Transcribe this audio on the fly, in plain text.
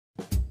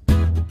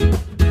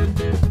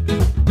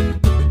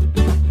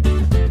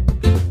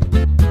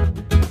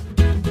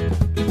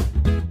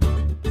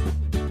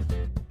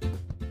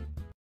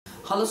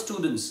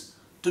students,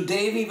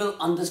 today we will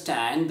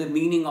understand the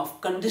meaning of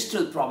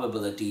conditional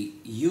probability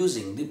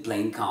using the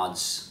playing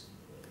cards.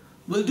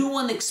 We'll do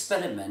one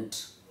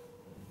experiment,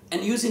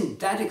 and using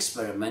that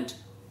experiment,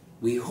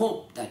 we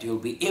hope that you'll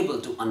be able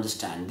to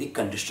understand the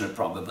conditional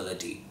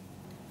probability.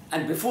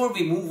 And before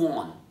we move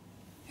on,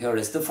 here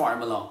is the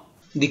formula.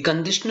 The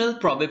conditional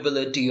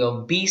probability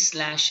of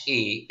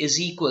B/A is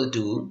equal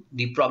to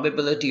the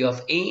probability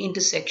of A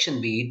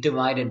intersection B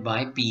divided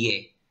by PA,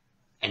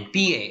 and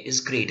PA is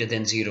greater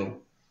than 0.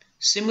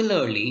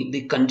 Similarly,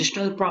 the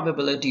conditional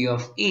probability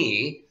of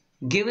A,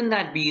 given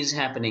that B is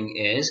happening,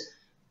 is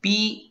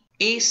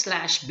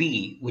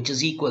PA/B, which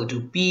is equal to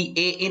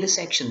PA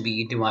intersection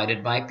B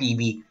divided by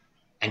PB,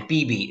 and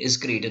PB is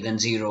greater than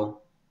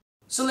 0.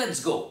 So let's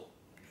go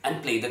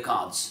and play the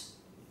cards.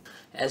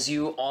 As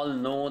you all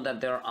know that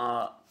there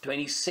are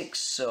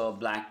 26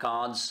 black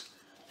cards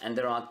and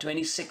there are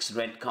 26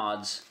 red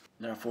cards.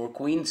 There are 4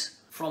 queens.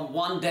 From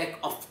one deck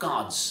of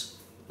cards,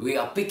 we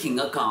are picking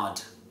a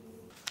card.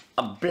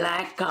 A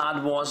black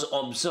card was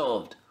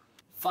observed.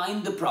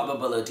 Find the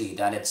probability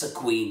that it's a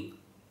queen.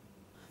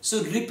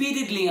 So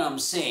repeatedly I'm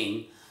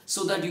saying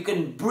so that you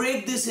can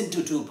break this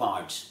into 2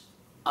 parts.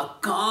 A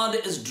card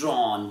is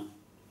drawn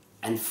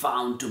and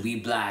found to be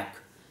black.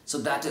 So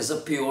that is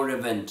a pure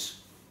event.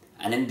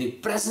 And in the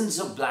presence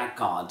of black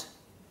card,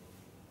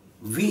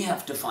 we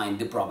have to find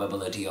the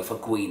probability of a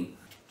queen.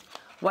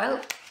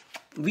 Well,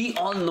 we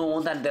all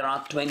know that there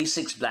are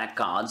 26 black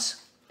cards.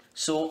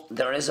 So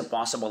there is a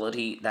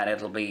possibility that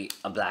it will be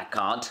a black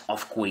card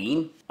of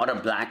queen, or a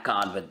black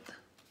card with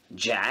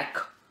jack,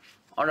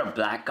 or a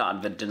black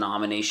card with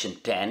denomination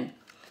 10.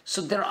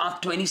 So there are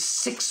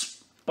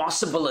 26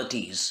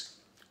 possibilities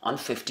on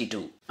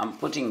 52. I'm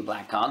putting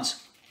black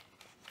cards.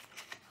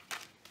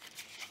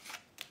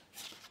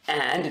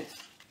 And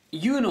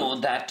you know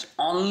that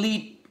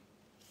only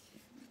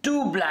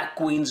 2 black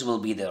queens will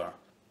be there.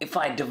 If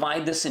I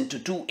divide this into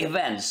 2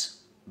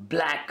 events,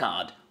 black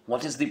card,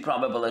 what is the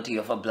probability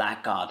of a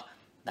black card?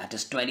 That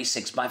is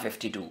 26 by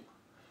 52.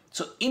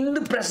 So in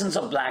the presence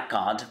of black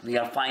card, we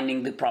are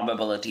finding the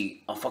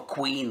probability of a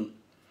queen.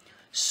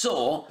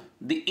 So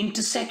the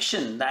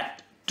intersection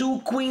that 2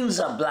 queens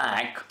are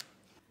black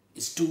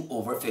is 2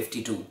 over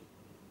 52.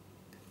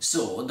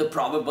 So the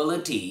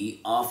probability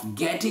of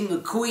getting a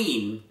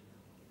queen,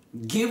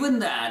 given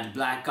that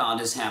black card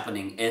is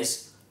happening,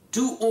 is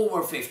 2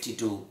 over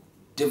 52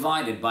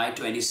 divided by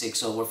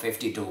 26 over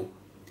 52,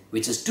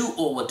 which is 2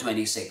 over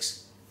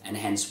 26, and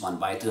hence 1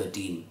 by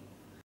 13.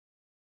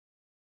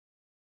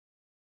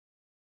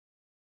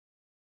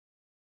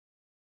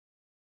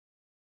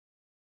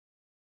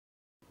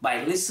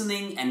 By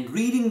listening and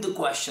reading the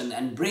question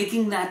and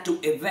breaking that to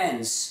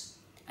events,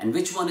 and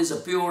which one is a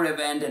pure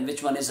event and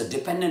which one is a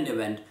dependent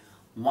event,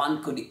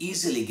 one could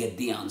easily get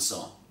the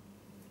answer.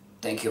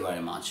 Thank you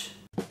very much.